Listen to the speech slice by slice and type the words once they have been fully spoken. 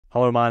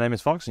Hello, my name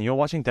is Fox and you're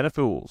watching Den of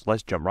Fools.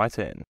 Let's jump right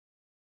in.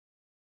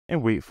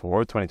 In week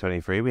 4 of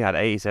 2023, we had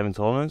 87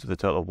 tournaments with a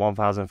total of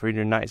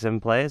 1,397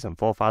 players and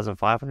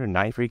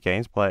 4,593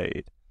 games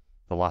played.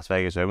 The Las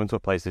Vegas Omen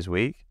took place this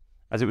week.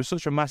 As it was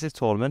such a massive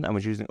tournament and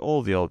was using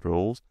all the old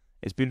rules,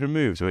 it's been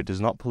removed so it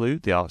does not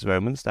pollute the Arks of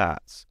Omen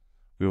stats.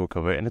 We will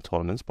cover it in a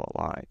tournament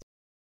spotlight.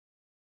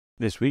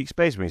 This week,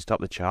 Space Marines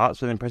topped the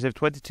charts with an impressive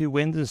 22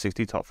 wins and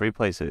 60 top 3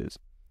 places.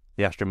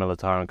 The Astra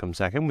Militarum come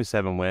second with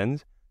 7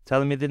 wins,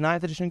 telling me the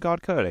 9th edition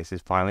Guard Codex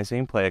is finally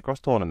seeing play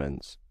across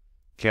tournaments.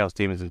 Chaos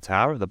Demons and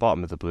Tower at the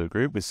bottom of the blue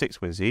group with 6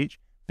 wins each,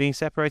 being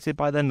separated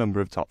by their number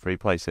of top 3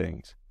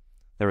 placings.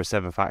 There are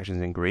 7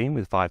 factions in green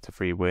with 5 to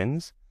 3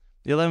 wins.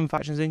 The 11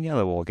 factions in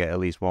yellow all get at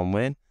least 1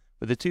 win,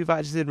 with the 2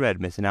 factions in red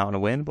missing out on a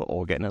win but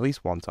all getting at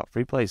least 1 top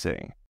 3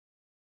 placing.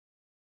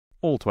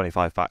 All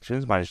 25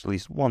 factions managed at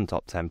least 1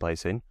 top 10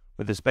 placing,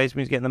 with the Space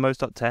Marines getting the most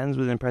top 10s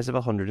with an impressive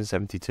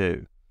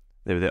 172.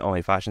 They were the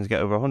only factions to get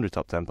over 100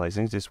 top 10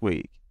 placings this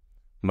week.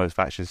 Most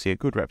factions see a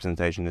good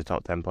representation in the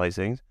top 10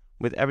 placings,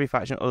 with every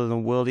faction other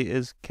than World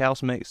Eaters,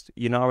 Chaos Mixed,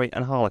 Ynnari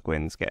and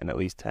Harlequins getting at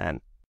least 10.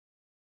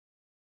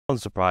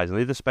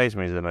 Unsurprisingly, the Space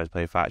Marines are the most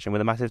played faction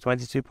with a massive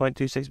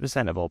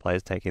 22.26% of all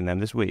players taking them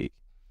this week.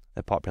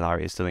 Their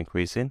popularity is still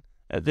increasing.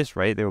 At this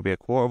rate, they will be a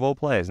quarter of all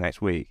players next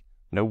week.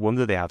 No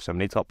wonder they have so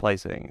many top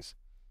placings.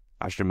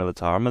 Astra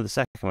Militarum are the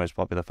second most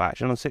popular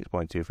faction on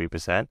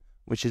 6.23%,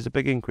 which is a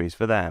big increase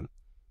for them.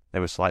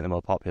 They were slightly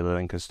more popular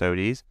than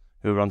Custodes,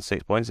 who were on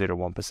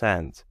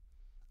 6.01%.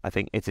 I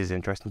think it is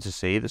interesting to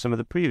see that some of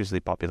the previously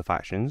popular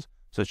factions,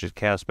 such as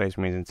Chaos Space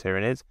Marines and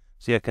Tyranids,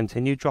 see a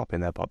continued drop in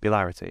their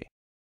popularity.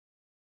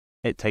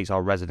 It takes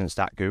our resident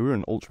stat guru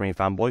and Ultramarine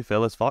fanboy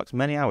Fearless Fox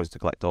many hours to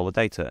collect all the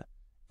data.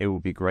 It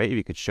would be great if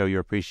you could show your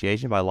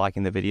appreciation by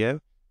liking the video.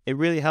 It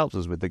really helps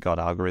us with the God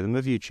algorithm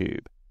of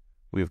YouTube.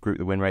 We have grouped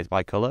the win rates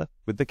by colour,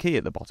 with the key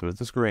at the bottom of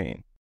the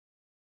screen.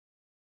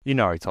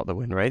 Ynnari topped the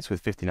win rates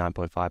with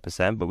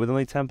 59.5%, but with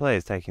only 10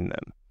 players taking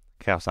them.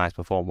 Chaos Knights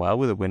performed well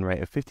with a win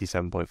rate of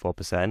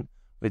 57.4%,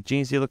 with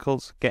Gene Stealer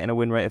Cults getting a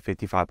win rate of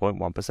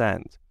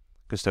 55.1%.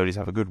 Custodes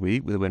have a good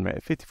week with a win rate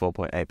of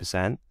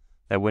 54.8%.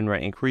 Their win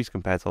rate increased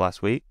compared to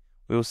last week.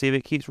 We will see if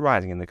it keeps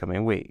rising in the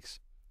coming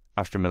weeks.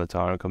 Astra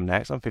Militarum come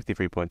next on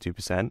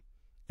 53.2%.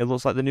 It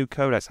looks like the new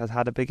Codex has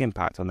had a big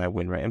impact on their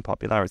win rate and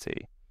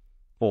popularity.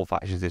 All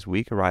factions this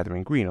week are either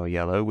in green or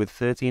yellow, with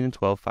 13 and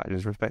 12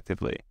 factions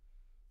respectively.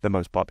 The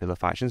most popular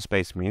faction,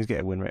 Space Marines, get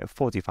a win rate of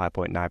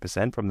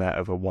 45.9% from their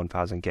over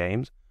 1,000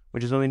 games,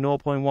 which is only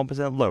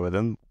 0.1% lower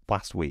than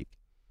last week.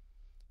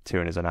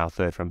 Tyranids are now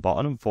third from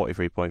bottom on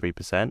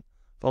 43.3%,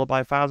 followed by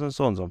 1,000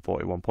 Suns on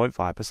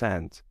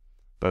 41.5%.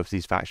 Both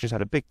these factions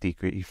had a big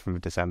decrease from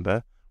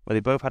December, where they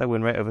both had a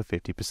win rate over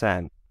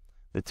 50%.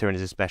 The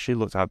Tyranids especially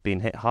looked to have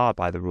been hit hard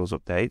by the rules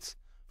updates,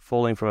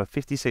 falling from a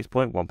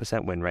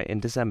 56.1% win rate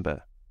in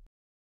December.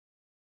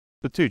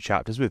 The 2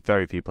 chapters with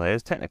very few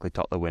players technically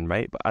topped the win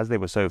rate, but as they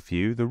were so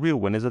few, the real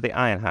winners are the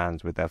Iron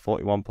Hands, with their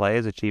 41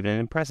 players achieving an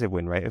impressive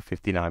win rate of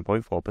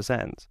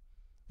 59.4%.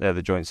 They are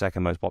the joint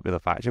second most popular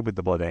faction with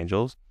the Blood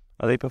Angels,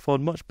 and they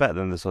performed much better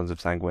than the Sons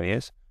of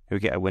Sanguinius, who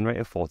get a win rate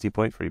of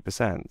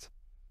 40.3%.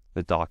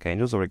 The Dark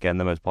Angels are again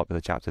the most popular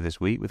chapter this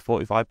week with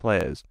 45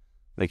 players.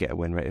 They get a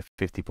win rate of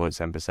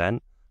 50.7%,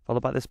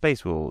 followed by the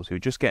Space Wolves, who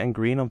just get in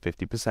green on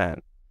 50%.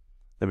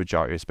 The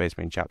majority of Space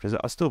Marine chapters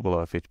are still below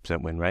a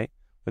 50% win rate,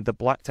 with the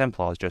Black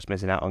Templars just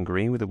missing out on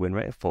green with a win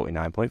rate of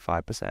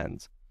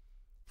 49.5%.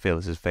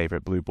 Fearless's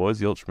favourite Blue Boys,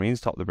 the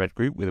Ultramarines, top the red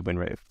group with a win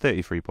rate of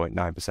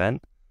 33.9%.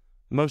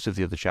 Most of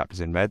the other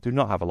chapters in red do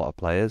not have a lot of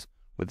players,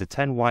 with the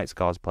 10 White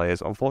Scars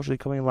players unfortunately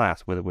coming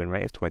last with a win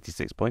rate of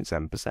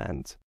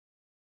 26.7%.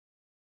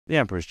 The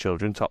Emperor's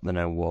Children top the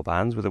known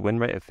warbands with a win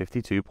rate of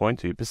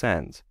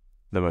 52.2%.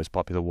 The most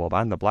popular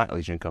warband, the Black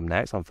Legion, come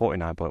next on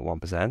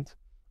 49.1%.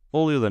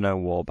 All the other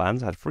known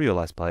warbands had 3 or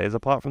less players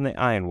apart from the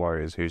Iron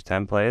Warriors, whose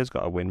 10 players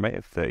got a win rate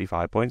of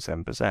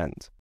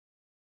 35.7%.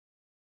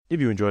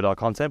 If you enjoyed our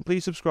content,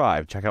 please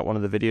subscribe, check out one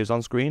of the videos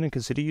on screen and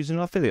consider using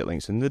our affiliate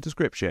links in the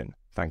description.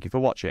 Thank you for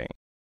watching.